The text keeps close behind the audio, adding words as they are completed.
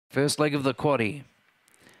First leg of the quaddie.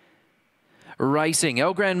 Racing.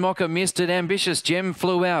 El Grand Mocha missed it. Ambitious Gem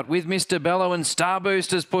flew out with Mr. Bello and Star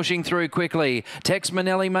Boosters pushing through quickly. Tex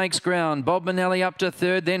Manelli makes ground. Bob Manelli up to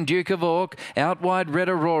third, then Duke of Orc. Out wide Red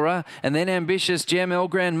Aurora, and then Ambitious Gem, El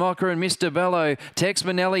Grand Mocha and Mr. Bello. Tex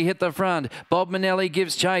Manelli hit the front. Bob Manelli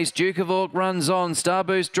gives chase. Duke of Orc runs on. Star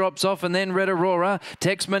Boost drops off, and then Red Aurora.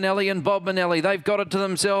 Tex Manelli and Bob Manelli, they've got it to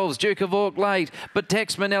themselves. Duke of Orc late, but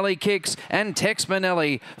Tex Manelli kicks, and Tex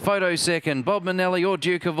Manelli photo second. Bob Manelli or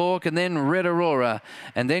Duke of Orc, and then Red Aurora,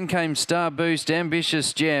 and then came Star Boost,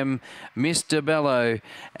 Ambitious Gem, Mr. Bello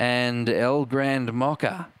and El Grand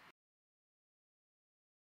Mocha.